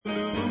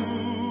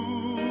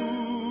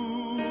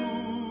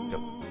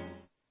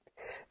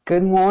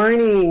Good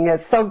morning.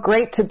 It's so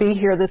great to be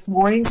here this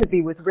morning, to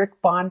be with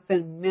Rick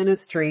Bonfin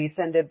Ministries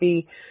and to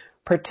be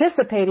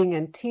participating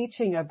and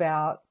teaching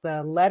about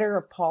the letter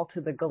of Paul to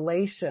the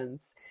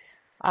Galatians.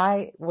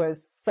 I was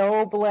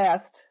so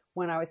blessed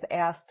when I was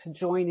asked to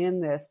join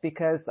in this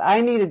because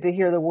I needed to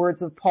hear the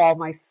words of Paul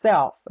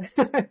myself.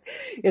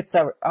 It's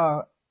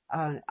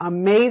an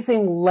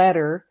amazing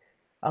letter,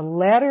 a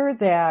letter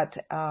that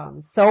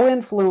so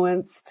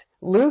influenced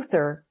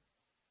Luther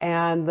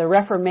and the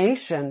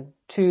Reformation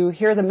to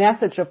hear the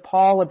message of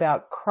Paul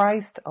about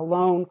Christ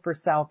alone for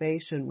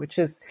salvation, which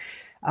is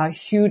a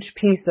huge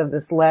piece of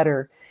this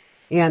letter.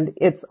 And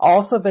it's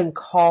also been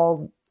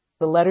called,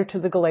 the letter to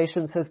the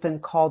Galatians has been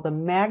called the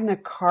Magna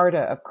Carta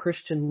of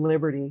Christian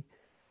liberty.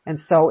 And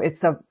so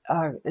it's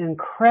an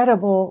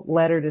incredible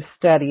letter to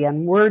study.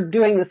 And we're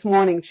doing this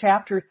morning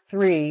chapter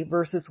 3,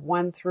 verses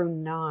 1 through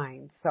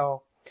 9.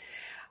 So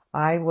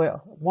I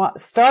will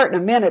start in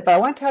a minute, but I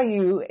want to tell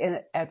you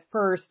at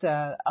first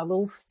a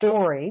little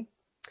story.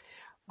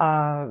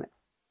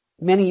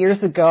 Many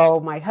years ago,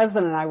 my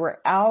husband and I were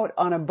out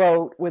on a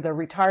boat with a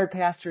retired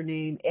pastor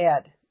named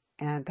Ed.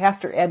 And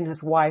Pastor Ed and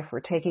his wife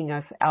were taking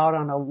us out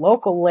on a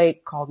local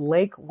lake called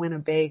Lake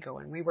Winnebago.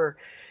 And we were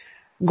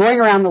going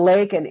around the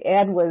lake, and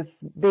Ed was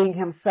being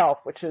himself,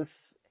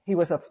 he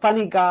was a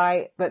funny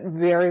guy, but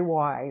very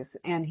wise.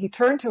 And he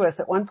turned to us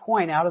at one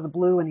point out of the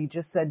blue and he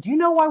just said, "Do you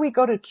know why we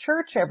go to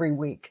church every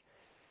week?"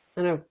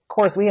 And of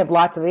course, we have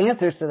lots of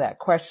answers to that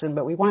question,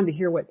 but we wanted to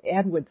hear what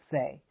Ed would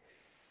say.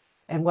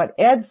 And what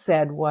Ed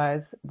said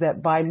was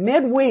that by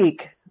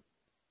midweek,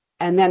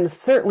 and then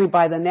certainly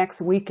by the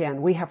next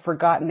weekend, we have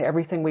forgotten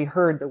everything we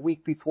heard the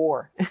week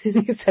before.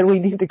 He said we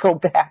need to go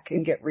back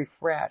and get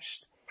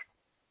refreshed.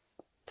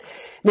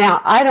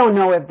 Now, I don't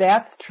know if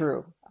that's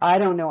true. I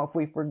don't know if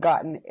we've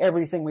forgotten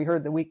everything we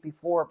heard the week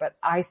before, but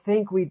I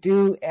think we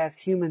do as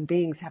human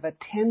beings have a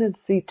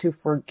tendency to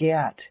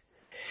forget.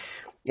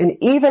 And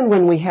even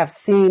when we have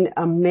seen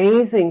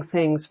amazing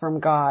things from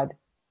God,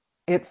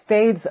 it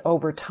fades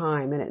over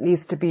time and it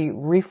needs to be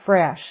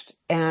refreshed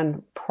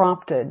and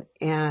prompted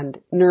and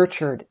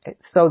nurtured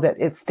so that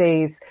it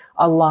stays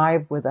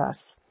alive with us.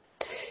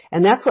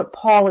 And that's what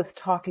Paul is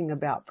talking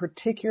about,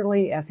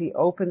 particularly as he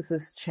opens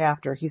this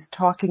chapter. He's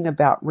talking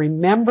about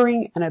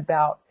remembering and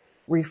about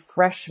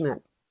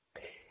refreshment.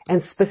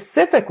 And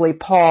specifically,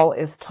 Paul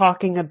is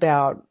talking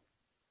about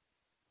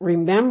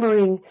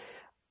remembering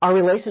our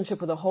relationship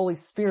with the Holy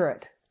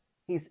Spirit.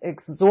 He's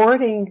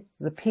exhorting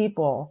the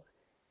people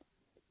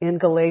in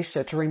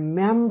Galatia to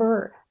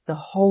remember the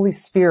Holy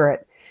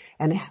Spirit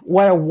and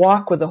what a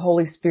walk with the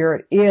Holy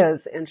Spirit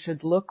is and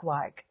should look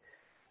like.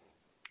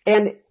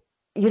 And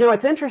you know,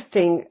 it's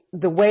interesting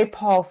the way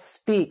Paul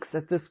speaks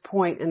at this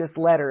point in his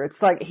letter.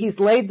 It's like he's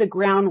laid the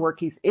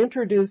groundwork. He's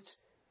introduced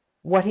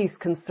what he's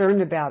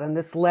concerned about in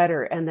this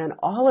letter. And then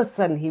all of a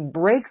sudden he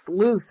breaks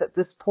loose at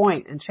this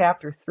point in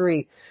chapter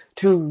 3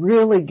 to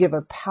really give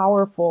a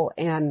powerful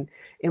and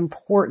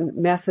important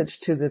message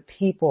to the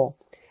people.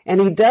 And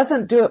he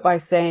doesn't do it by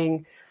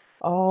saying,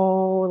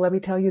 "Oh, let me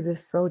tell you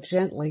this so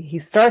gently." He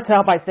starts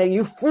out by saying,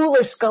 "You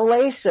foolish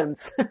Galatians."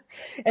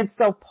 And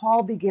so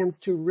Paul begins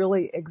to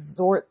really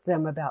exhort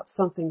them about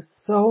something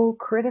so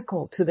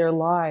critical to their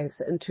lives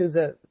and to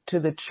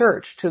the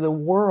church, to the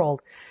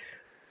world.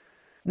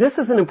 This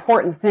is an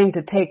important thing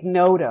to take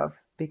note of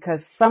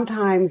because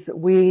sometimes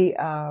we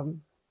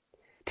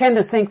tend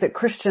to think that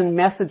Christian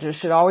messages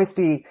should always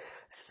be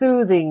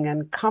soothing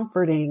and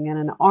comforting and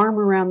an arm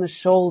around the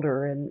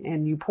shoulder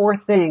and "you poor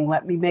thing,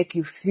 let me make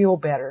you feel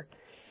better."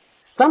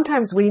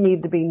 Sometimes we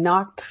need to be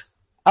knocked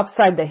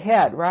upside the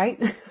head,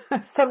 right?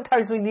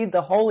 Sometimes we need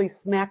the holy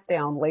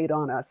smackdown laid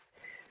on us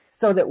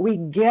so that we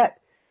get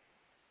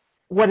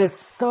what is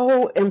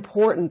so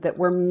important that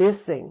we're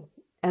missing.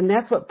 And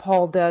that's what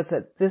Paul does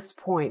at this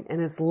point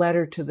in his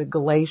letter to the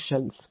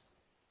Galatians.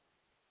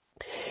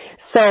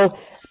 So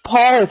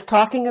Paul is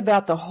talking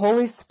about the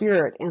Holy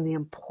Spirit and the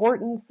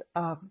importance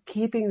of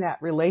keeping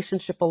that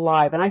relationship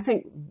alive. And I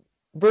think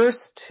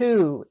verse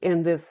 2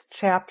 in this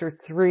chapter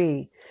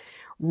 3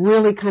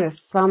 really kind of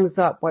sums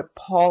up what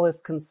Paul is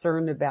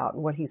concerned about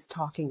and what he's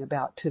talking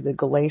about to the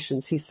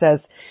Galatians. He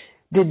says,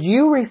 "Did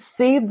you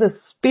receive the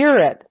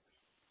Spirit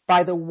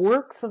by the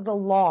works of the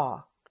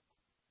law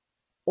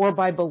or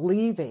by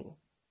believing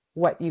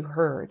what you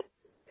heard?"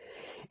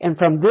 And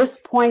from this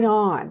point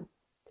on,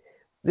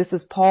 this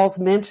is Paul's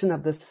mention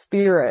of the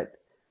Spirit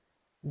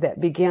that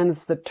begins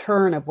the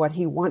turn of what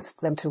he wants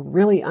them to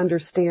really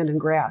understand and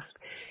grasp.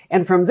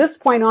 And from this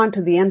point on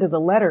to the end of the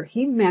letter,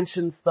 he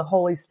mentions the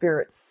Holy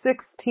Spirit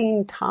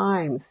 16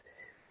 times.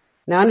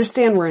 Now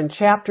understand, we're in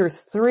chapter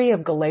 3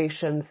 of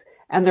Galatians,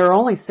 and there are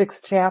only 6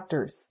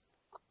 chapters.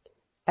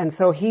 And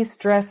so he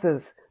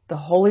stresses the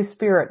Holy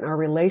Spirit and our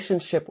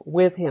relationship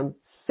with him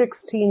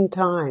 16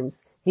 times.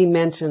 He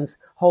mentions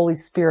Holy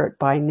Spirit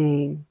by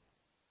name.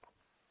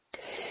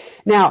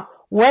 Now,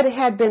 what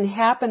had been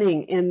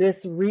happening in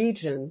this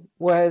region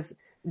was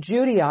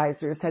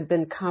Judaizers had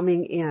been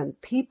coming in,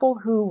 people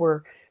who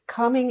were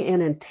coming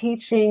in and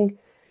teaching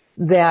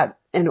that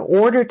in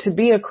order to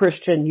be a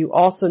Christian, you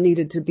also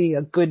needed to be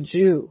a good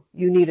Jew.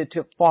 You needed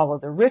to follow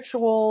the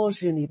rituals.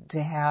 You needed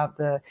to have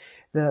the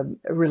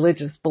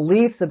religious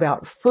beliefs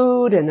about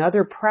food and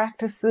other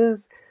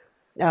practices.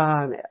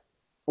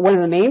 One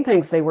of the main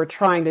things they were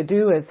trying to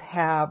do is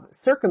have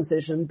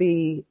circumcision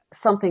be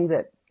something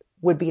that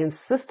would be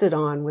insisted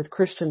on with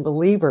Christian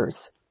believers.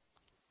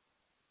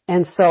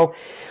 And so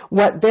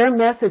what their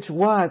message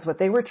was, what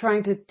they were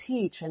trying to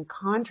teach, in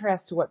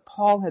contrast to what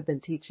Paul had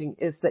been teaching,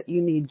 is that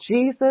you need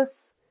Jesus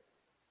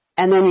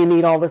and then you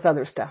need all this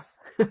other stuff.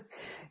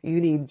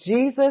 You need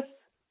Jesus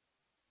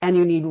and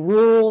you need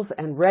rules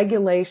and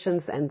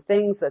regulations and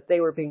things that they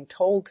were being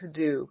told to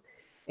do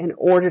in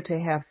order to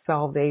have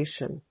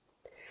salvation.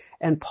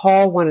 And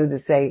Paul wanted to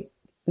say,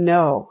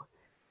 no,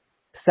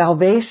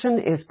 salvation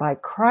is by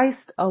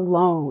Christ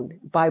alone,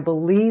 by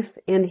belief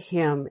in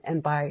Him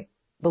and by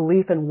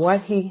belief in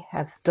what He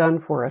has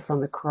done for us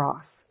on the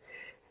cross.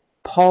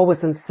 Paul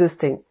was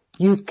insisting,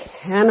 you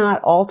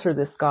cannot alter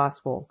this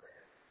gospel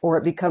or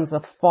it becomes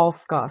a false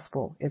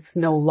gospel. It's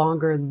no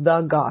longer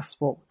the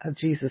gospel of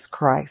Jesus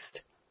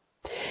Christ.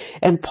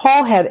 And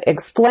Paul had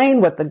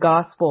explained what the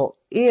gospel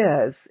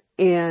is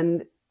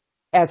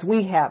as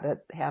we have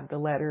the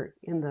letter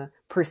in the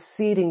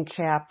preceding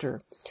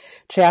chapter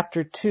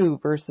 2,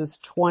 verses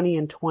 20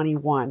 and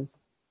 21.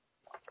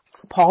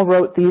 Paul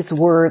wrote these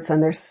words,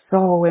 and they're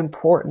so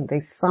important.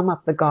 They sum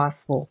up the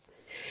gospel.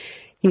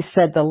 He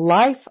said, the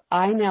life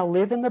I now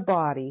live in the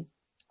body,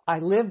 I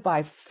live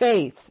by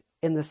faith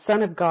in the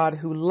Son of God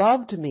who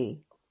loved me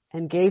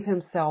and gave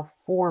Himself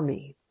for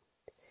me.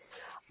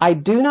 I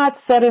do not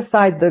set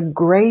aside the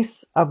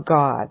grace of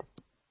God,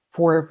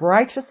 for if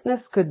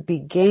righteousness could be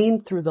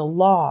gained through the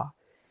law,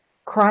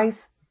 Christ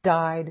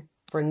died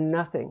for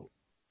nothing.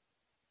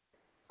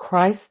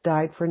 Christ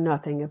died for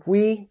nothing. If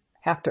we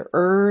have to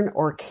earn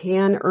or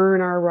can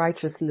earn our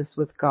righteousness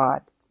with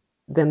God,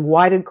 then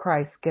why did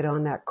Christ get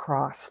on that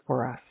cross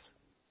for us?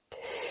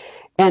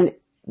 And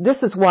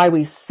this is why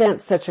we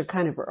sense such a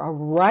kind of a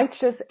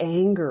righteous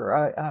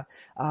anger,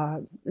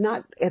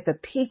 not at the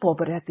people,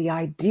 but at the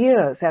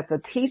ideas, at the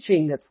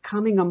teaching that's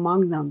coming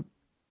among them.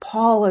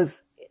 Paul is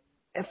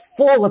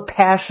full of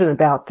passion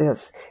about this.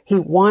 He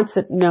wants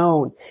it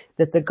known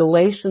that the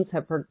Galatians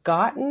have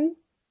forgotten.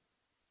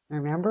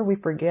 Remember, we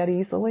forget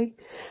easily.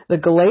 The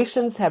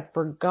Galatians had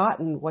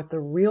forgotten what the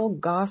real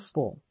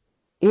gospel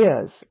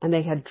is, and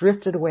they had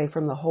drifted away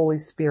from the Holy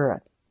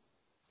Spirit.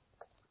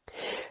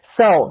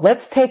 So,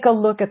 let's take a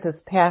look at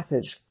this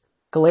passage,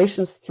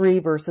 Galatians 3,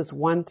 verses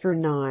 1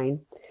 through 9.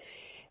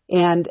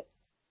 And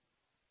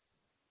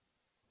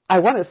I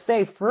want to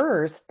say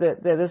first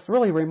that it's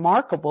really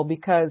remarkable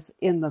because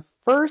in the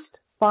first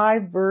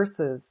 5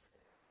 verses,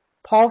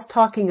 Paul's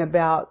talking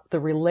about the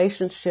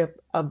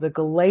relationship of the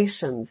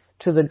Galatians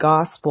to the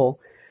gospel,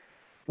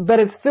 but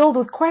it's filled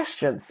with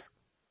questions.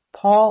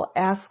 Paul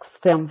asks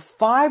them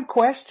 5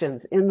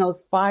 questions in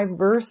those 5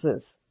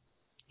 verses.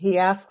 He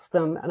asks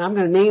them, and I'm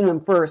going to name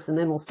them first, and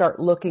then we'll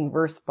start looking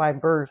verse by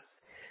verse,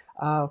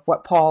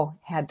 what Paul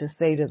had to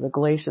say to the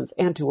Galatians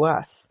and to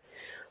us.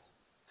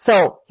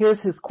 So,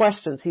 here's his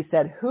questions. He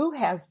said, who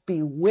has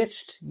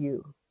bewitched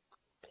you?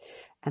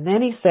 And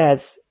then he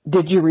says,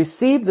 did you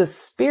receive the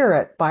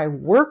Spirit by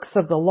works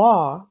of the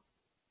law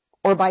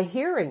or by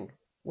hearing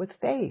with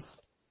faith?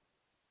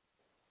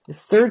 His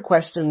third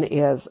question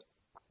is,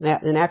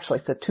 and actually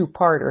it's a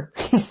 2-parter.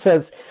 He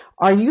says,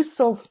 are you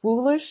so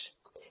foolish?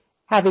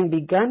 Having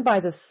begun by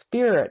the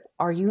Spirit,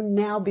 are you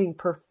now being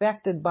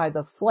perfected by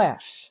the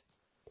flesh?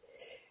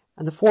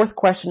 And the fourth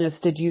question is,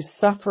 did you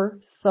suffer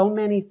so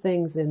many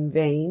things in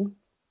vain?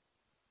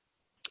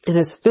 And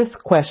his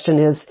fifth question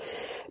is,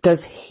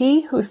 does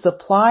He who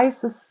supplies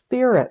the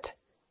Spirit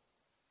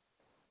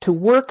to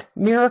work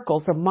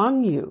miracles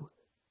among you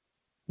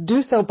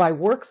do so by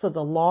works of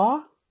the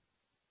law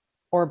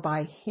or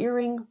by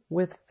hearing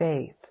with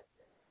faith?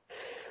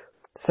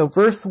 So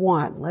verse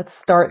 1, let's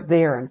start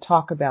there and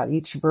talk about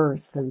each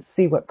verse and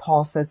see what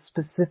Paul said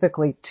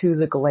specifically to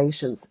the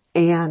Galatians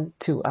and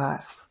to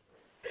us.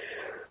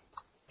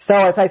 So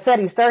as I said,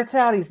 he starts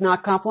out, he's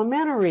not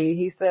complimentary.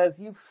 He says,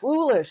 you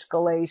foolish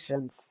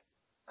Galatians,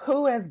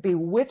 who has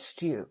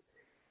bewitched you?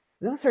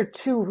 Those are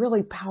 2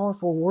 really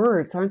powerful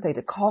words, aren't they?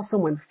 To call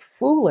someone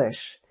foolish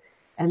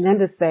and then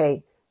to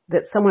say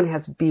that someone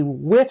has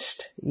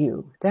bewitched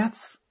you. That's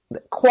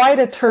quite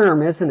a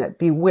term, isn't it?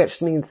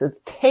 Bewitched means it's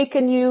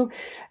taken you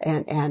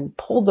and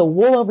pulled the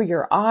wool over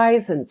your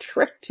eyes and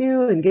tricked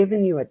you and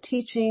given you a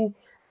teaching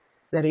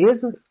that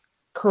isn't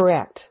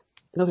correct.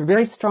 Those are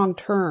very strong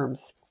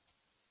terms.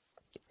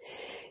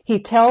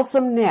 He tells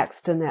them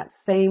next in that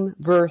same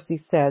verse, he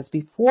says,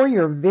 before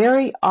your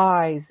very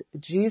eyes,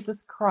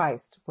 Jesus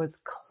Christ was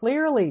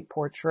clearly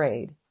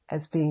portrayed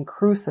as being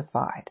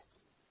crucified.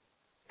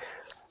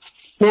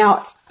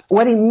 Now,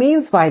 what he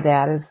means by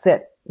that is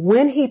that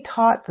when he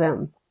taught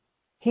them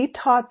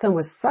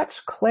with such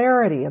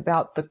clarity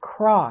about the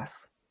cross,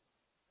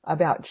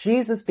 about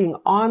Jesus being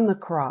on the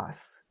cross,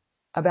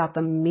 about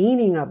the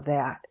meaning of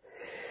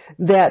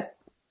that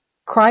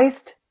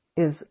Christ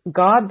is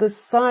God the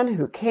Son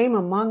who came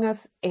among us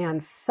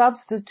and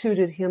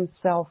substituted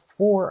himself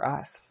for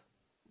us.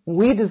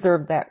 We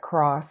deserve that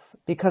cross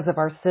because of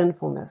our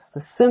sinfulness,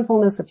 the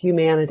sinfulness of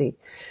humanity.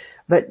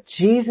 But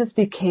Jesus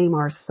became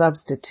our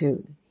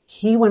substitute.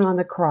 He went on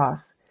the cross,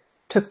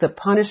 took the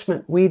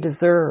punishment we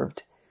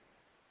deserved.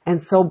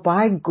 And so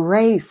by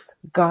grace,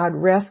 God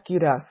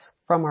rescued us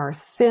from our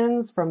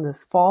sins, from this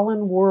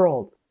fallen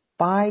world.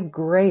 By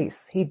grace,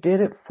 he did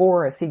it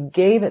for us. He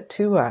gave it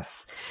to us.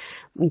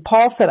 And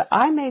Paul said,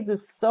 I made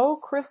this so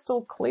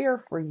crystal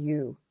clear for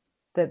you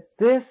that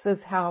this is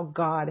how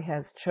God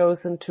has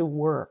chosen to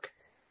work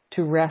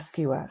to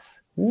rescue us.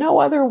 No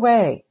other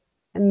way,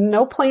 and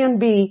no plan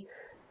B,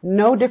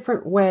 no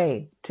different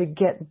way to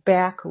get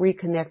back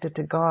reconnected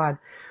to God,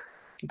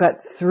 but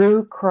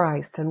through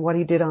Christ and what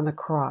he did on the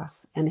cross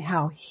and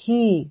how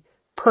he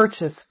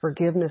purchased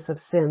forgiveness of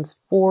sins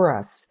for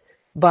us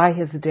by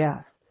his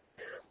death.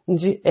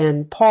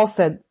 And Paul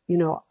said,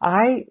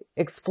 I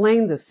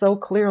explained this so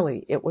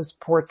clearly. It was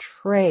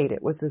portrayed.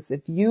 It was as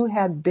if you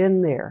had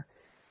been there.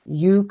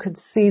 You could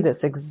see this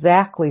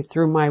exactly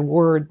through my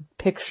word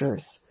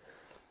pictures.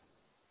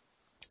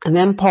 And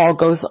then Paul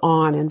goes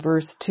on in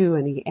verse 2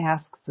 and he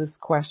asks this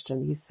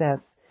question. He says,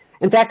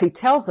 in fact, he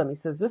tells them, he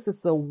says, this is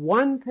the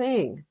one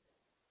thing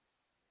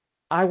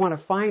I want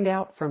to find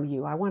out from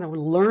you. I want to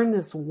learn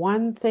this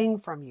one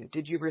thing from you.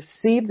 Did you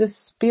receive the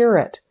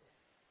Spirit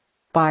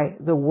by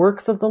the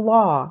works of the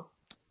law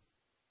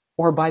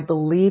or by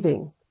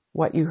believing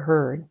what you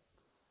heard?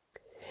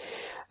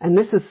 And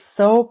this is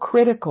so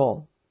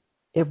critical.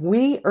 If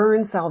we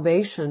earn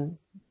salvation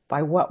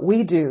by what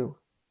we do,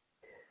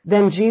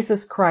 then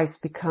Jesus Christ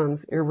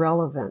becomes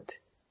irrelevant.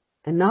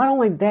 And not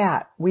only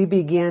that, we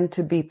begin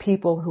to be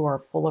people who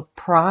are full of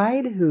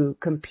pride, who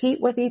compete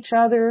with each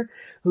other,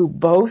 who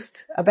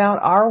boast about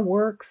our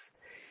works.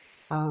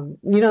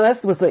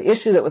 This was the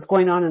issue that was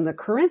going on in the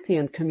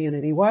Corinthian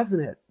community,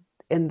 wasn't it?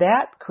 In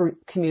that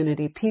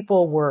community,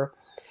 people were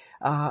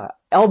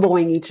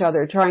elbowing each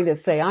other, trying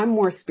to say, I'm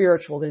more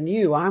spiritual than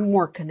you. I'm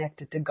more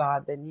connected to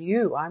God than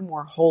you. I'm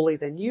more holy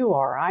than you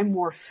are. I'm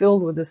more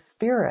filled with the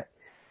Spirit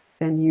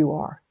than you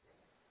are.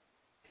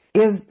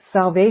 If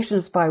salvation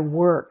is by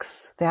works,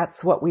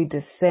 that's what we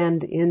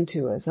descend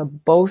into, as a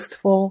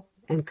boastful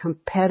and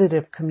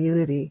competitive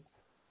community,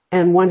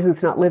 and one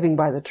who's not living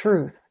by the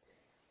truth.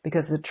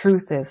 Because the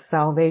truth is,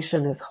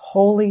 salvation is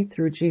wholly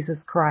through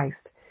Jesus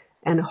Christ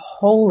and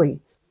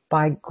wholly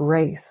by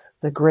grace,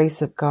 the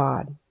grace of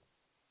God.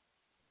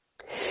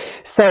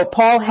 So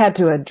Paul had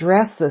to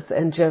address this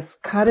and just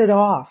cut it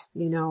off.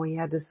 He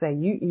had to say,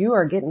 you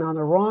are getting on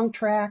the wrong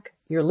track.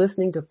 You're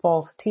listening to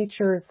false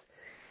teachers.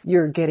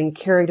 You're getting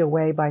carried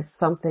away by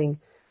something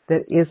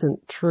that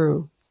isn't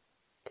true.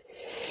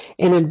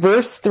 And in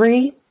verse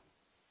 3,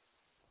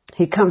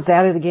 he comes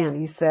at it again.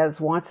 He says,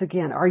 once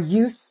again, are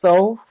you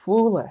so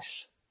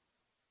foolish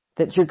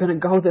that you're going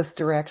to go this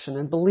direction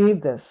and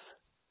believe this,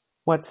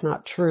 what's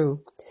not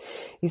true?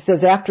 He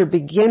says, after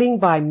beginning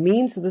by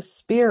means of the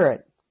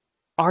Spirit,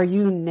 are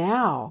you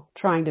now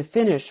trying to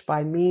finish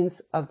by means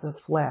of the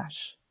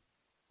flesh?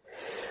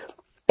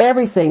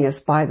 Everything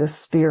is by the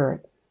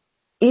Spirit.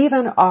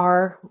 Even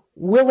our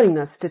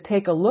willingness to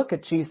take a look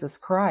at Jesus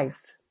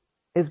Christ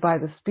is by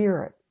the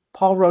Spirit.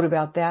 Paul wrote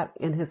about that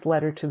in his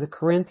letter to the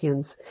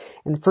Corinthians.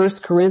 In 1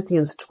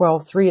 Corinthians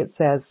 12:3 it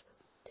says,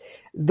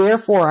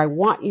 therefore I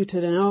want you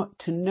to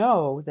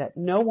know that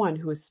no one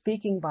who is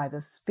speaking by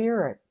the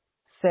Spirit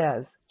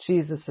says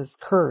Jesus is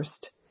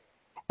cursed.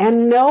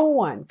 And no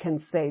one can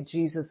say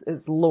Jesus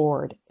is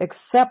Lord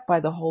except by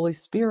the Holy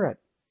Spirit.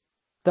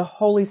 The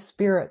Holy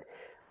Spirit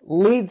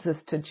leads us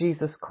to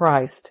Jesus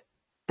Christ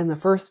in the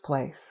first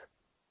place.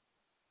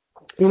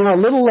 A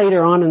little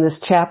later on in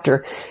this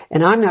chapter,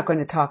 and I'm not going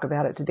to talk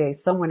about it today,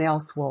 someone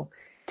else will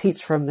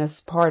teach from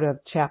this part of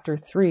chapter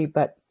 3,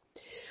 but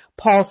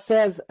Paul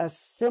says a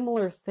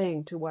similar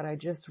thing to what I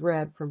just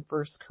read from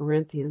 1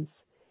 Corinthians.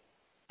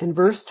 In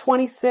verse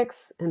 26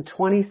 and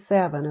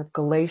 27 of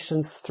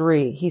Galatians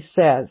 3, he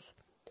says,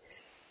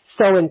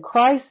 so in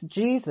Christ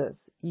Jesus,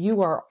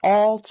 you are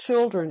all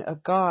children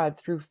of God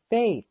through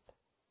faith.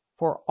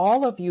 For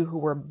all of you who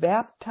were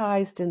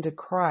baptized into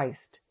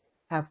Christ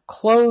have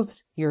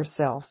clothed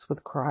yourselves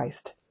with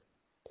Christ.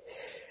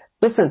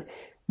 Listen,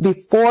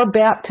 before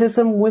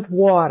baptism with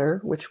water,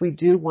 which we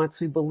do once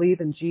we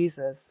believe in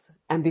Jesus,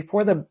 and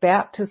before the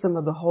baptism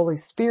of the Holy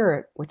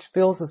Spirit, which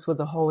fills us with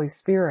the Holy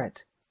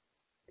Spirit,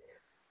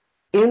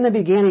 in the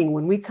beginning,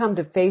 when we come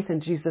to faith in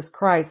Jesus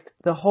Christ,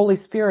 the Holy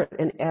Spirit,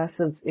 in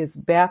essence, is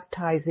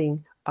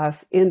baptizing us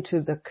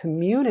into the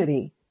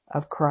community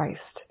of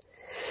Christ.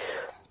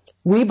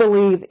 We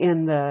believe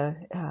in the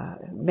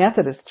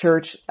Methodist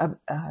Church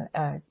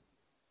a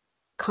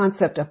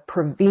concept of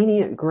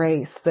prevenient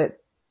grace, that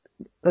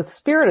the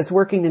Spirit is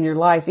working in your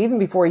life even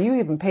before you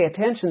even pay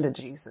attention to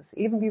Jesus,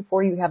 even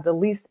before you have the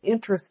least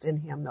interest in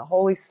Him. The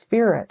Holy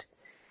Spirit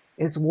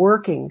is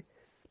working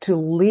to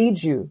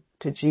lead you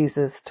to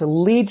Jesus, to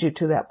lead you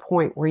to that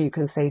point where you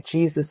can say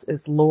Jesus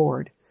is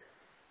Lord.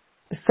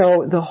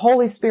 So the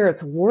Holy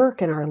Spirit's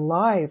work in our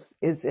lives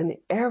is in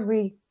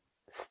every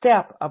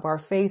step of our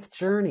faith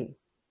journey,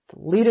 to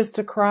lead us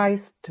to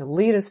Christ, to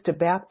lead us to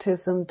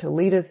baptism, to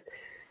lead us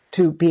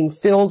to being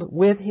filled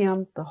with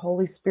Him. The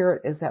Holy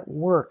Spirit is at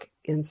work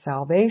in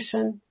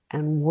salvation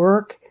and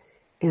work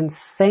in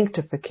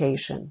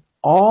sanctification.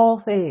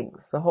 All things,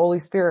 the Holy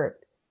Spirit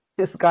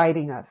is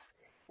guiding us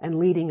and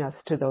leading us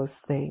to those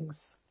things.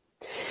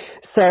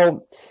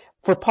 So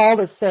for Paul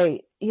to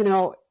say,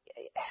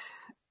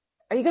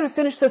 are you going to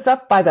finish this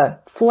up by the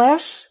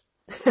flesh?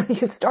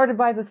 You started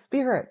by the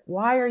Spirit.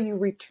 Why are you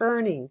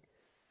returning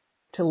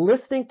to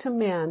listening to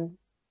men,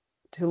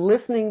 to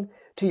listening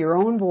to your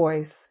own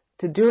voice,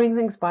 to doing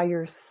things by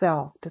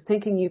yourself, to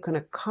thinking you can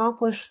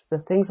accomplish the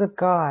things of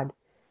God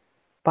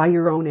by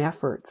your own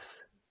efforts?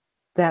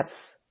 That's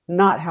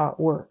not how it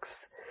works.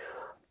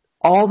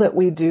 All that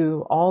we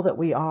do, all that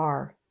we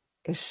are,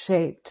 is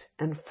shaped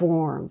and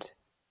formed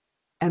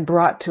and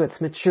brought to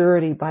its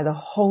maturity by the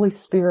Holy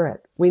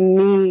Spirit. We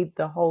need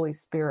the Holy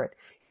Spirit.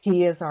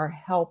 He is our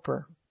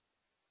helper.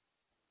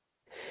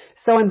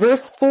 So in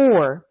verse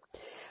 4,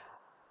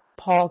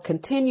 Paul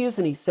continues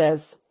and he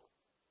says,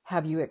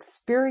 have you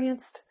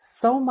experienced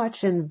so much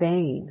in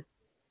vain,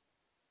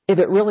 if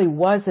it really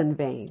was in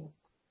vain?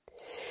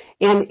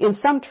 And in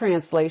some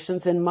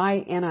translations, in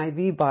my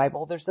NIV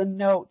Bible, there's a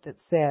note that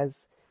says,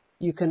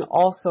 you can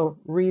also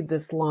read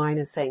this line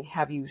as saying,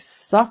 have you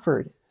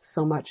suffered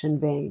so much in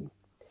vain?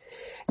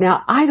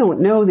 Now, I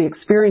don't know the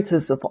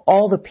experiences of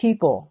all the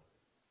people,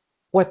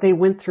 what they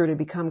went through to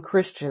become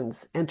Christians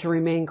and to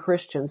remain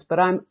Christians, but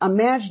I'm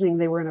imagining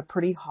they were in a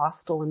pretty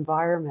hostile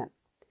environment.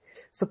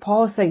 So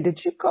Paul is saying, did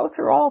you go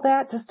through all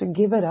that just to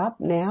give it up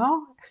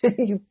now?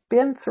 You've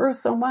been through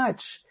so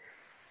much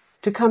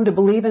to come to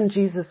believe in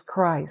Jesus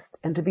Christ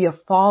and to be a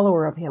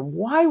follower of Him.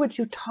 Why would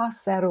you toss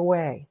that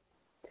away?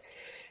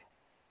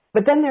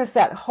 But then there's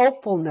that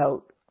hopeful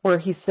note where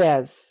he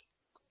says,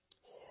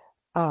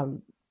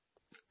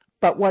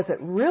 but was it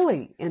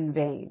really in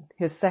vain?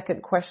 His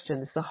second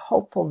question is the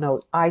hopeful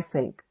note, I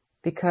think,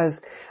 because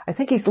I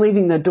think he's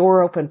leaving the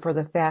door open for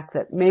the fact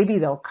that maybe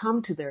they'll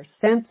come to their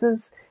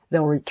senses,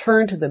 they'll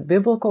return to the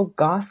biblical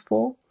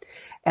gospel,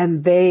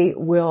 and they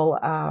will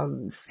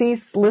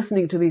cease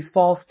listening to these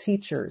false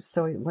teachers.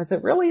 So was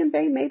it really in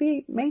vain?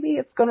 Maybe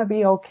it's going to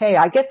be okay.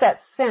 I get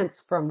that sense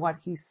from what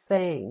he's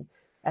saying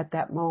at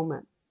that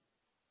moment.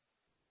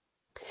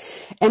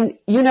 And,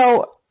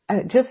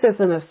 just as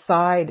an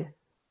aside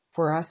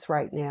for us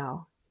right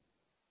now,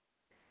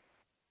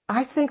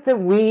 I think that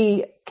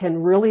we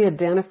can really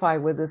identify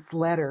with this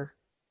letter.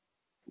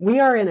 We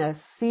are in a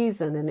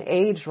season, an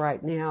age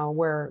right now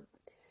where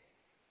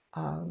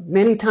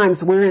many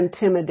times we're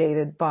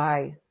intimidated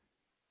by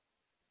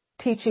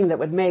teaching that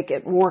would make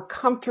it more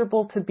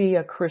comfortable to be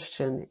a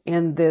Christian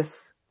in this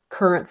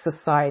current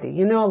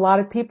society. A lot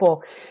of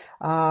people,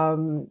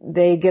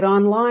 they get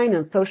online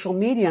and social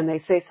media and they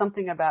say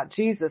something about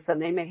Jesus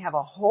and they may have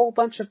a whole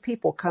bunch of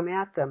people come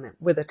at them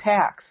with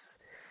attacks.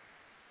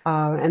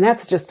 And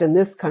that's just in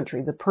this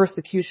country. The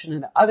persecution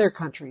in other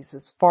countries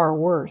is far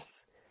worse.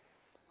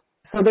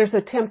 So there's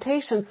a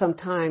temptation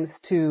sometimes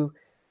to,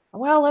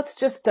 let's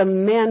just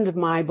amend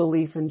my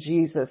belief in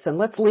Jesus and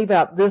let's leave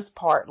out this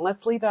part and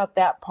let's leave out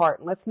that part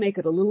and let's make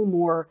it a little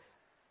more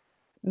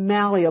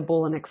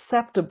malleable and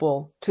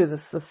acceptable to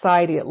the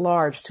society at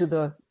large, to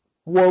the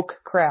woke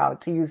crowd,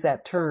 to use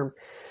that term.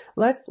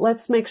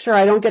 Let's make sure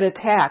I don't get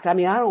attacked. I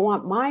don't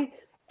want my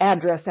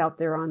address out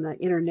there on the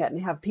internet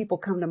and have people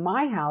come to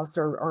my house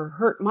or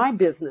hurt my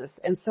business.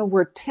 And so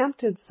we're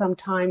tempted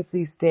sometimes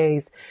these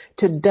days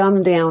to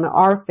dumb down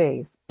our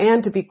faith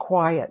and to be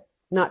quiet,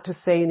 not to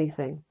say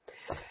anything.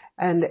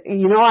 And,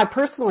 I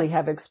personally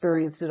have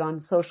experienced it on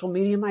social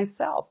media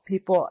myself.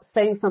 People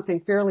saying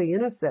something fairly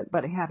innocent,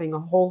 but having a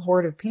whole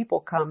horde of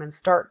people come and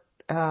start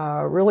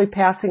really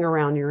passing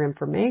around your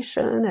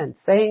information and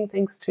saying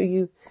things to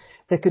you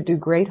that could do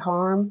great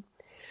harm.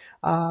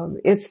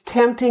 It's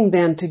tempting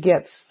then to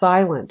get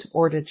silent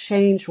or to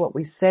change what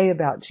we say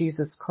about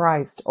Jesus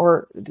Christ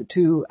or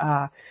to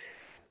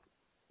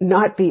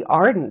not be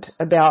ardent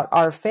about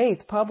our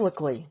faith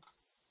publicly.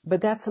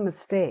 But that's a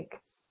mistake.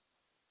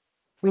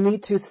 We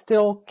need to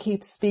still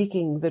keep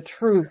speaking the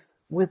truth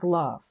with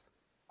love,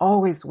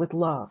 always with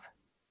love.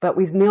 But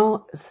we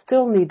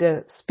still need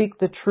to speak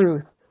the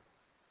truth.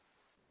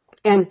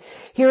 And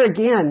here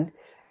again,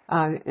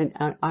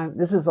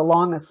 this is a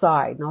long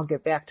aside, and I'll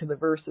get back to the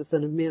verses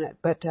in a minute,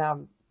 but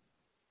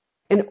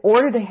in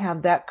order to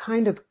have that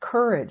kind of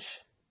courage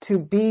to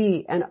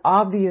be an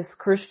obvious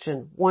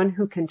Christian, one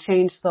who can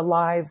change the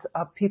lives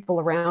of people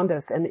around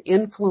us and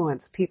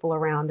influence people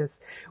around us,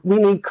 we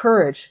need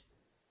courage.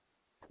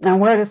 Now,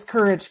 where does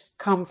courage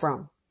come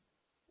from?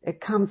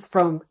 It comes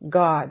from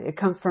God. It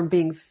comes from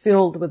being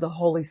filled with the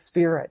Holy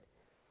Spirit.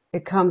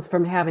 It comes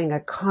from having a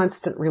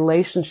constant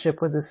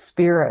relationship with the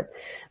Spirit.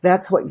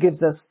 That's what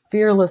gives us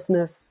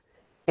fearlessness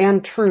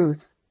and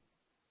truth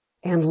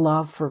and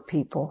love for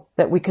people,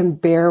 that we can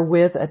bear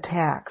with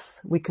attacks.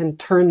 We can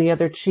turn the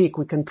other cheek.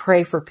 We can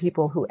pray for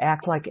people who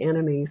act like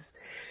enemies.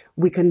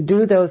 We can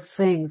do those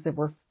things if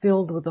we're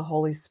filled with the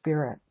Holy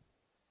Spirit.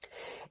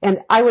 And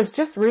I was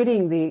just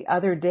reading the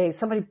other day,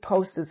 somebody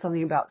posted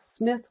something about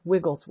Smith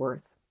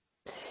Wigglesworth,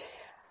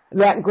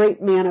 that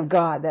great man of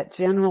God, that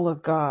general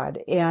of God.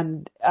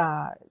 And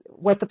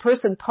what the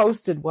person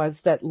posted was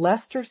that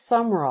Lester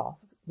Sumrall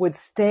would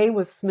stay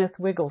with Smith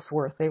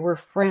Wigglesworth. They were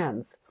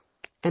friends.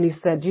 And he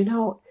said, you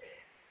know,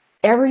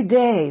 every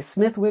day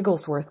Smith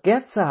Wigglesworth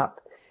gets up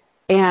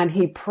and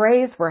he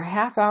prays for a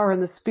half hour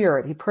in the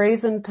Spirit. He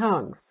prays in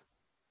tongues.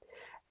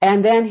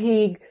 And then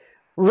he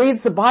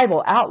reads the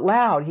Bible out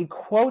loud. He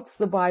quotes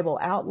the Bible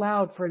out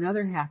loud for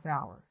another half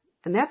hour.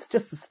 And that's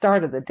just the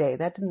start of the day.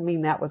 That didn't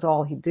mean that was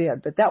all he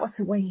did, but that was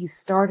the way he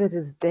started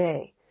his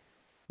day.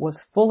 Was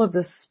full of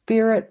the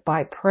Spirit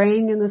by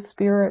praying in the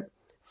Spirit,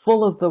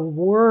 full of the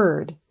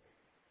Word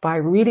by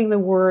reading the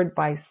Word,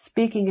 by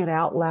speaking it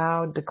out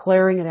loud,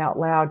 declaring it out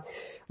loud.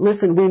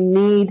 Listen, we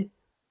need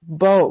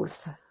both.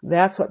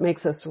 That's what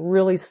makes us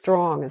really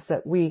strong, is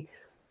that we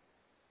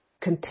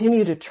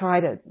continue to try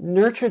to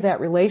nurture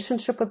that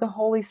relationship with the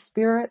Holy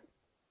Spirit,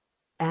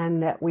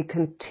 and that we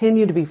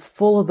continue to be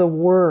full of the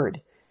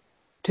Word.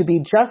 To be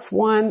just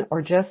one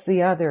or just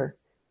the other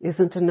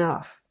isn't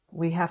enough.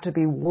 We have to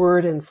be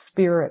Word and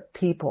Spirit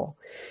people.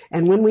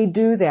 And when we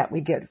do that,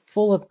 we get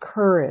full of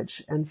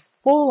courage and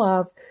full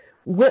of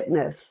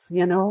witness.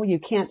 You know, you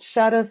can't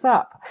shut us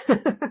up.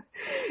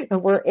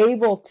 And we're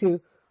able to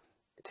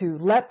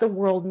let the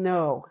world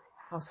know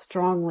how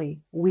strongly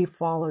we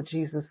follow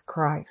Jesus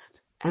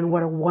Christ. And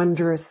what a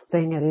wondrous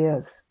thing it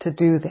is to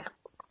do that.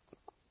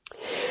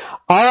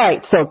 All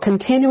right, so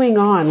continuing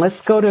on,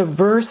 let's go to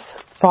verse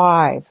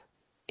 5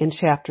 in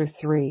chapter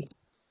 3.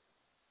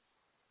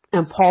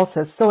 And Paul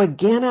says, so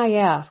again I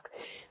ask,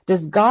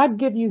 does God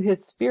give you His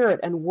Spirit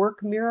and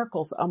work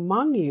miracles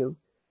among you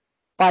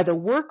by the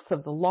works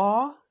of the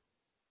law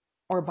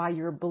or by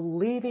your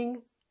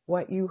believing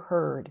what you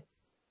heard?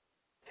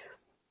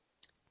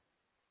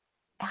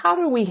 How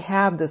do we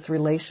have this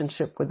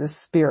relationship with the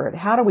Spirit?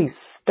 How do we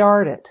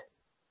start it?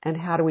 And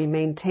how do we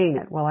maintain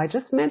it? Well, I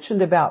just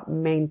mentioned about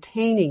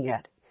maintaining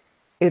it.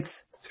 It's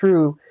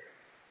through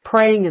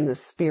praying in the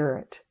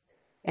Spirit.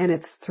 And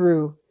it's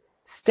through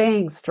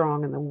staying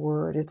strong in the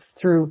Word. It's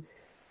through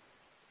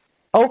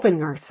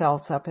opening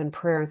ourselves up in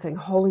prayer and saying,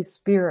 Holy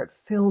Spirit,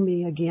 fill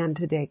me again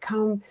today.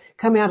 Come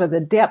out of the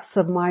depths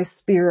of my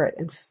spirit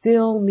and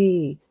fill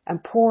me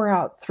and pour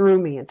out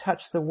through me and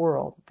touch the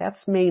world.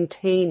 That's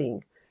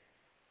maintaining.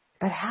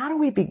 But how do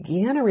we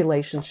begin a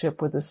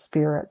relationship with the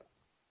Spirit?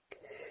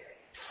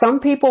 Some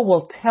people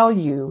will tell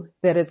you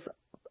that it's,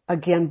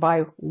 again,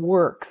 by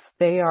works.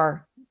 They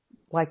are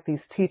like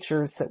these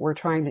teachers that were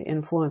trying to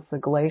influence the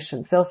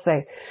Galatians. They'll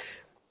say,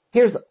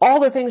 here's all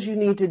the things you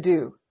need to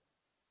do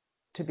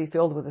to be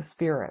filled with the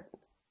Spirit.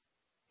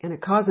 And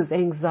it causes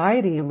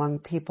anxiety among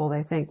people.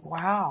 They think,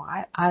 wow,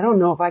 I don't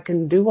know if I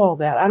can do all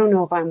that. I don't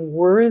know if I'm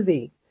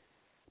worthy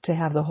to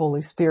have the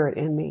Holy Spirit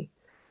in me.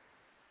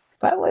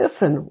 But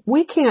listen,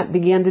 we can't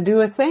begin to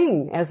do a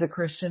thing as a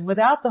Christian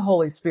without the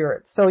Holy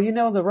Spirit. So, you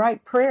know, the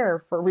right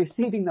prayer for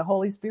receiving the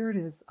Holy Spirit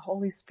is,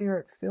 Holy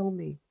Spirit, fill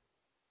me.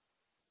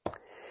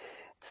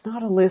 It's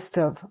not a list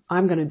of,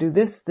 I'm going to do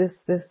this,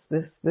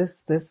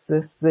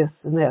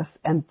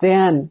 and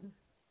then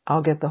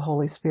I'll get the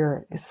Holy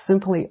Spirit. It's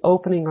simply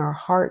opening our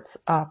hearts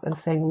up and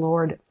saying,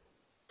 Lord,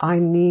 I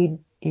need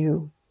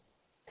you.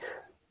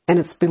 And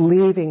it's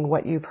believing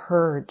what you've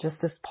heard,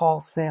 just as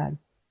Paul said.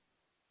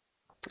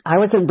 I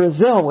was in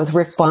Brazil with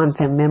Rick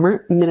Bonfim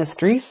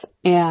Ministries,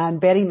 and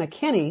Betty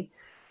McKinney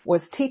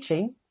was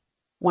teaching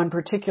one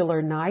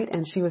particular night,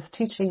 and she was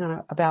teaching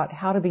about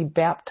how to be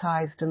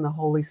baptized in the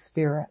Holy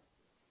Spirit.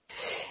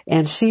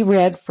 And she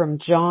read from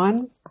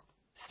John,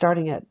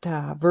 starting at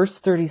verse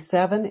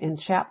 37 in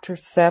chapter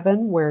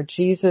 7, where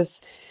Jesus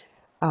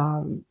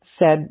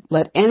said,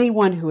 let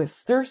anyone who is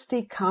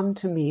thirsty come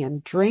to me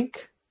and drink.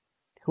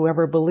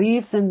 Whoever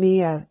believes in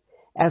me,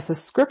 as the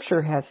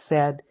scripture has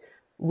said,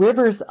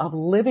 rivers of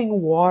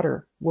living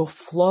water will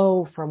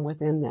flow from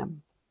within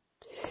them.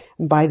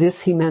 And by this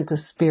he meant the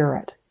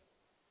Spirit.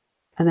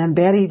 And then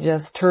Betty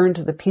just turned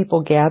to the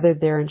people gathered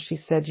there and she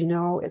said, you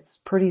know, it's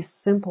pretty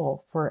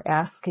simple for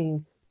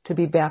asking to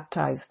be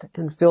baptized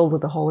and filled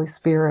with the Holy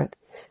Spirit.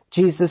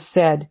 Jesus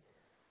said,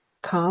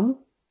 come,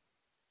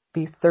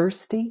 be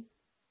thirsty,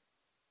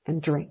 and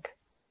drink.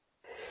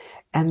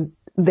 And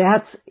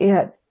that's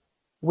it.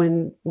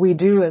 When we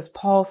do, as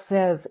Paul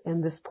says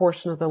in this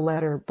portion of the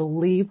letter,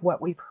 believe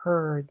what we've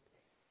heard,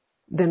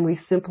 then we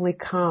simply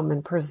come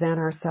and present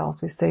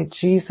ourselves. We say,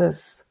 Jesus,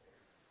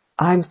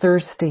 I'm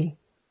thirsty.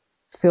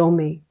 Fill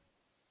me.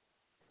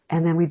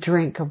 And then we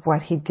drink of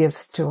what he gives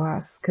to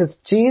us. Because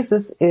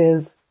Jesus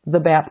is the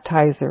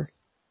baptizer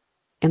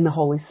in the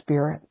Holy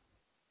Spirit.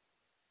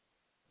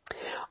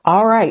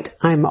 All right.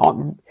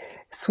 I'm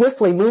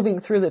swiftly moving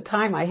through the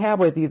time I have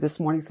with you this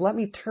morning. So let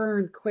me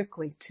turn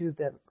quickly to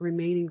the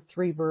remaining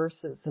 3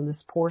 verses in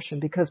this portion,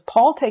 because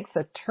Paul takes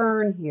a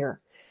turn here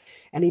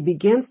and he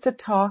begins to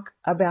talk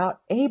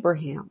about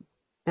Abraham.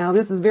 Now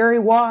this is very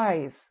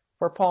wise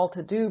for Paul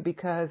to do,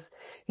 because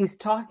he's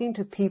talking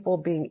to people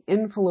being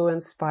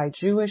influenced by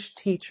Jewish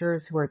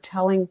teachers who are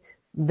telling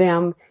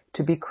them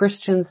to be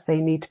Christians,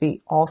 they need to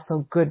be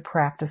also good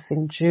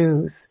practicing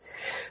Jews.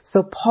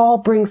 So Paul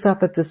brings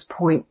up at this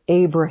point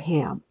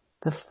Abraham,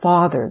 the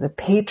father, the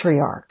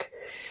patriarch,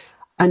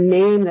 a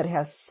name that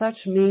has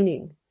such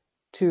meaning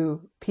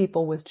to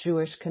people with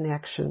Jewish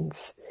connections.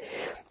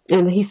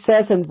 And he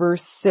says in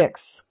verse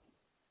 6,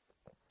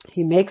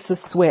 he makes a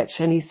switch,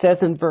 and he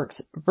says in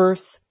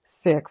verse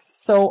 6,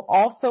 so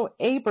also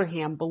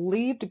Abraham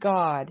believed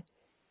God,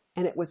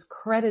 and it was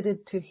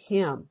credited to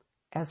him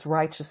as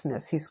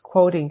righteousness. He's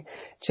quoting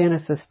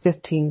Genesis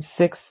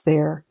 15:6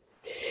 there.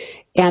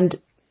 And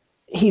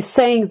he's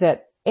saying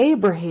that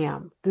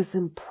Abraham, this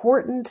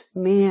important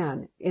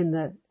man in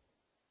the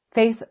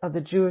faith of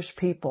the Jewish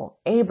people,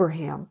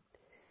 Abraham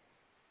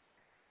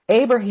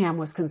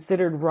was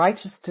considered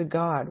righteous to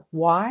God.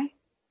 Why?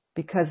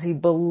 Because he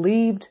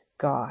believed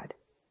God.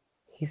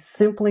 He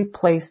simply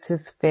placed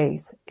his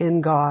faith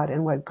in God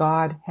and what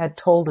God had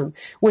told him,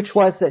 which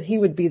was that he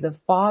would be the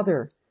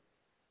father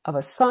of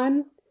a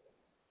son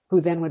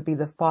who then would be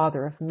the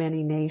father of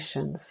many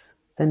nations.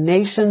 The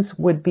nations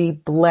would be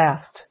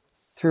blessed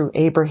through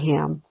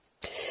Abraham.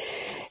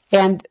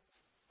 And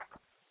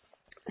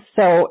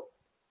so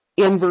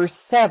in verse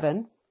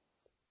 7,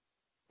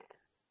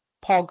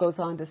 Paul goes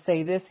on to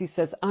say this. He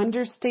says,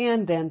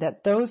 understand then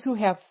that those who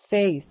have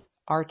faith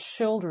are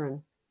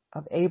children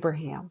of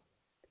Abraham.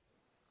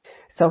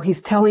 So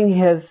he's telling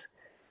his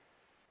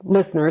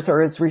listeners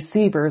or his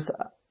receivers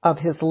of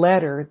his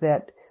letter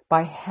that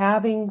by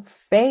having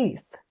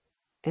faith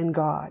in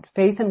God,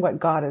 faith in what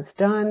God has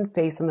done,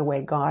 faith in the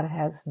way God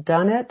has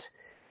done it,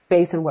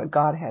 faith in what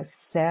God has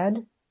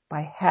said,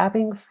 by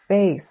having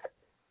faith,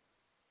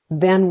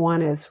 then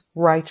one is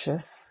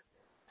righteous.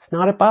 It's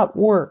not about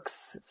works.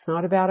 It's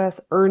not about us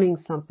earning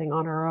something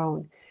on our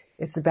own.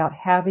 It's about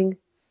having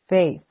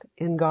faith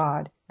in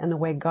God and the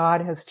way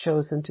God has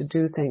chosen to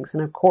do things.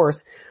 And of course,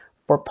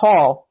 for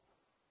Paul,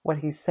 what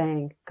he's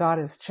saying, God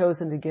has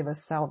chosen to give us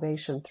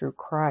salvation through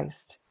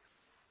Christ.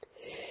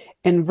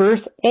 In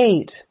verse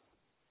 8,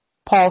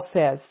 Paul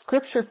says,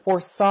 Scripture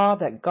foresaw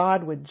that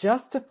God would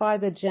justify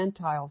the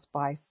Gentiles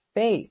by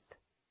faith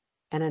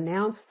and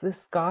announce this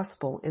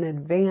gospel in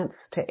advance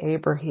to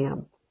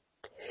Abraham.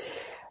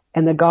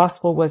 And the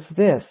gospel was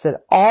this,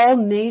 that all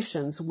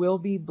nations will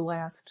be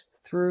blessed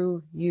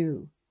through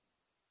you.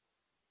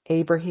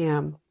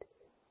 Abraham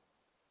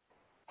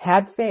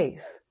had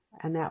faith,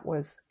 and that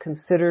was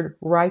considered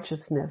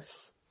righteousness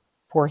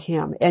for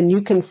him. And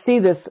you can see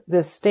this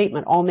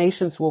statement, all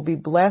nations will be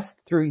blessed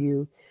through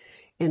you,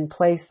 in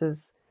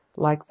places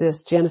like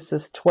this,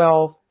 Genesis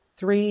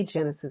 12:3,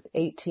 Genesis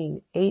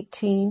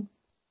 18:18,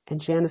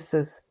 and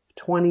Genesis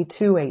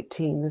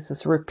 22:18. This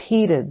is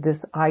repeated,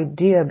 this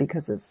idea,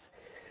 because it's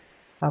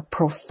a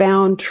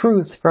profound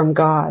truth from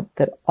God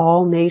that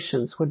all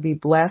nations would be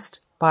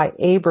blessed by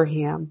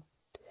Abraham.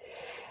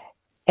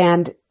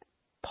 And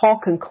Paul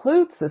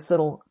concludes this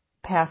little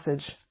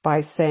passage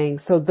by saying,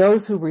 so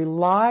those who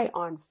rely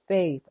on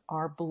faith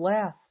are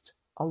blessed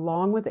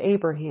along with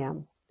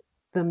Abraham,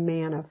 the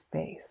man of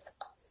faith.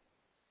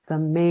 The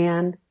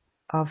man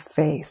of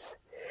faith.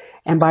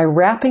 And by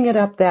wrapping it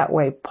up that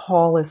way,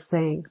 Paul is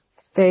saying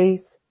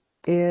faith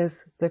is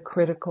the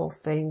critical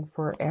thing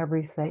for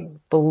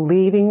everything.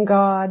 Believing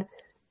God,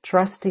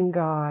 trusting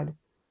God,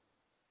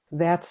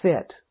 that's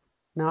it.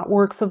 Not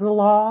works of the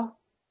law,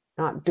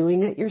 not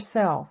doing it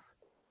yourself,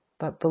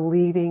 but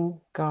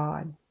believing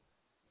God.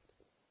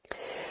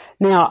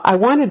 Now, I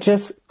want to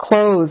just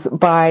close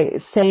by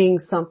saying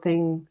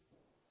something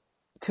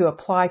to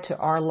apply to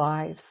our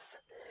lives.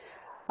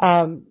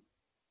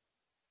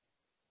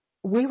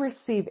 We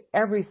receive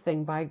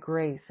everything by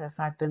grace, as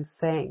I've been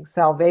saying.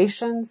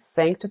 Salvation,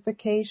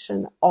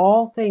 sanctification,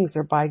 all things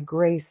are by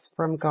grace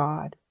from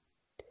God.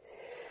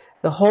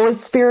 The Holy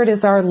Spirit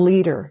is our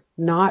leader,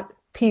 not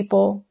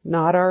people,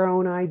 not our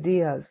own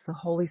ideas. The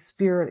Holy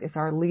Spirit is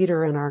our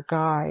leader and our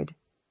guide.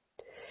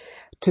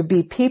 To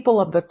be people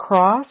of the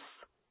cross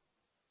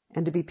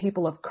and to be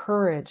people of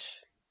courage,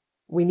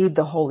 we need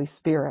the Holy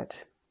Spirit.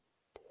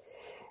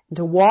 And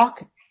to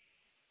walk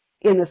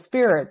in the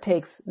Spirit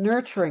takes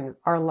nurturing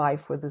our life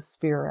with the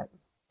Spirit.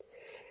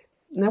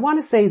 And I want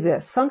to say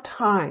this.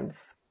 Sometimes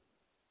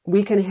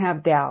we can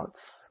have doubts.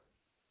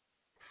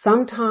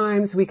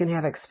 Sometimes we can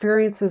have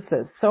experiences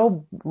that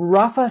so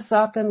rough us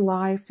up in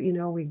life. You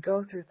know, we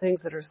go through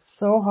things that are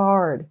so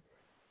hard.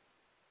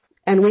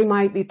 And we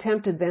might be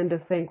tempted then to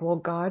think, well,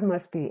 God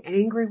must be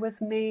angry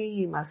with me.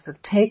 He must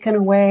have taken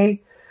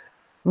away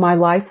my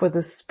life with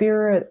the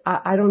Spirit.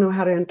 I don't know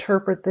how to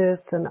interpret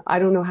this, and I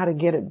don't know how to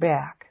get it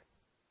back.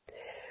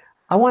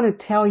 I want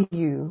to tell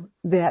you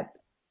that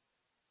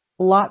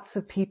lots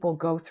of people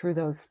go through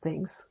those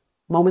things.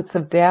 Moments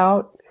of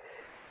doubt,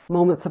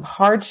 moments of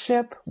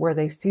hardship where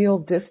they feel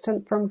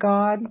distant from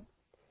God.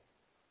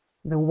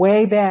 The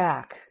way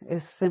back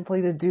is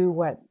simply to do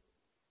what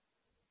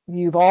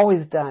you've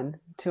always done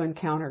to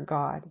encounter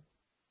God.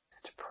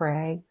 It's to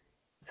pray.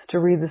 It's to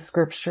read the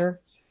Scripture.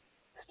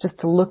 It's just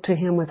to look to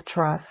Him with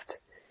trust.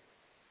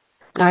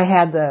 I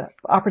had the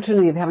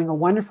opportunity of having a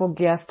wonderful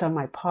guest on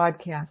my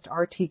podcast,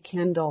 R.T.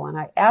 Kendall, and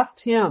I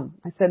asked him,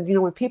 I said,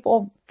 when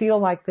people feel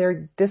like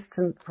they're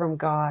distant from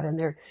God and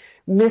they're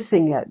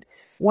missing it,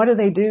 what do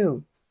they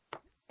do?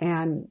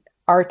 And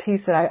R.T.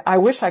 said, I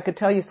wish I could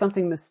tell you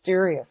something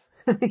mysterious.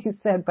 He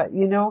said, but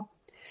he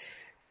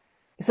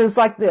says it's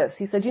like this.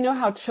 He said, you know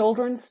how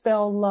children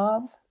spell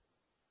love?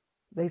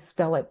 They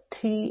spell it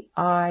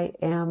Time,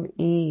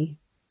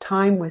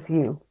 time with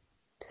you.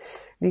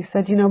 And he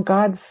said,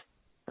 God's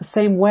the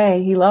same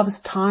way. He loves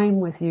time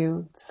with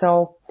you.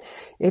 So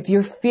if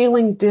you're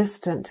feeling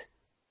distant,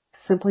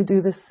 simply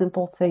do the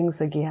simple things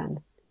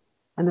again.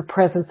 And the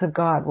presence of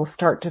God will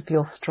start to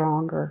feel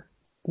stronger.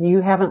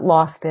 You haven't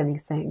lost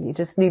anything. You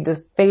just need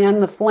to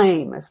fan the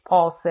flame, as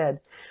Paul said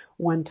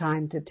one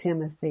time to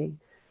Timothy.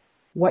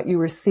 What you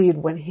received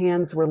when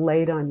hands were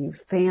laid on you,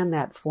 fan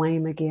that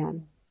flame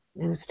again.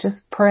 And it's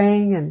just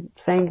praying and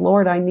saying,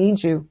 Lord, I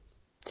need you.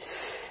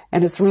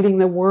 And it's reading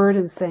the Word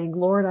and saying,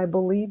 Lord, I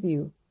believe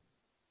you.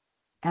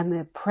 And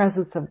the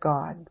presence of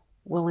God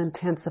will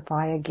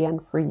intensify again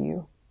for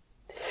you.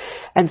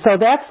 And so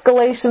that's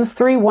Galatians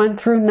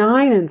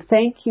 3:1-9. And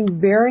thank you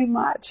very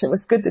much. It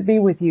was good to be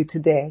with you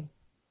today.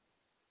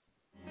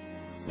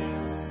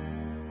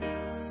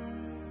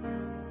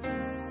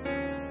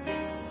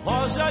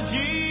 Rosa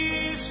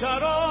de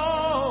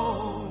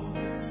Sharon,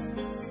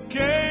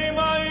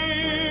 queima a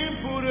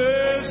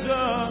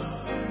impureza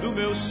do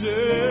meu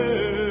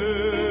ser.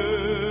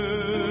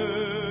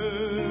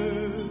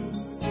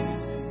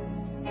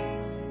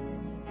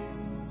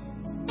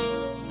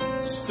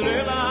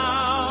 Estrela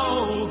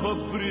alva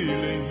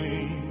brilha em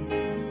mim,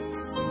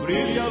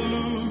 brilha a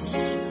luz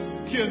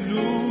que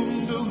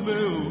inunda o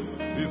meu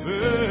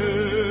viver.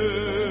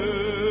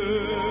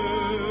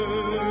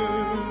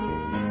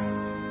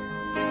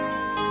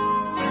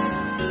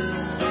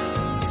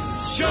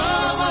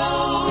 Chama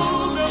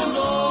o meu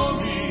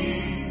nome,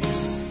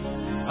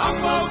 a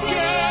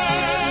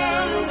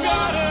qualquer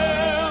lugar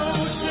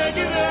eu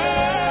seguirei.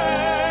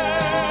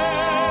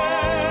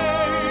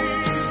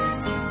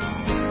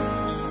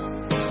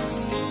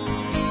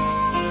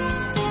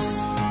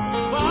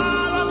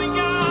 Fala,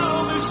 minha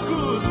alma,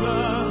 escuta,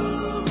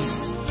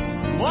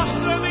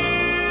 mostra-me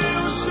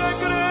os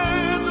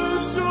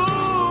segredos do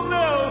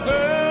meu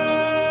rei.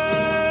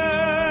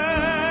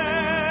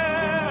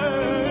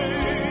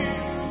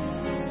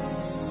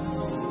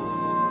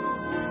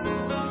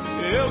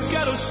 Eu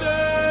quero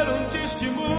ser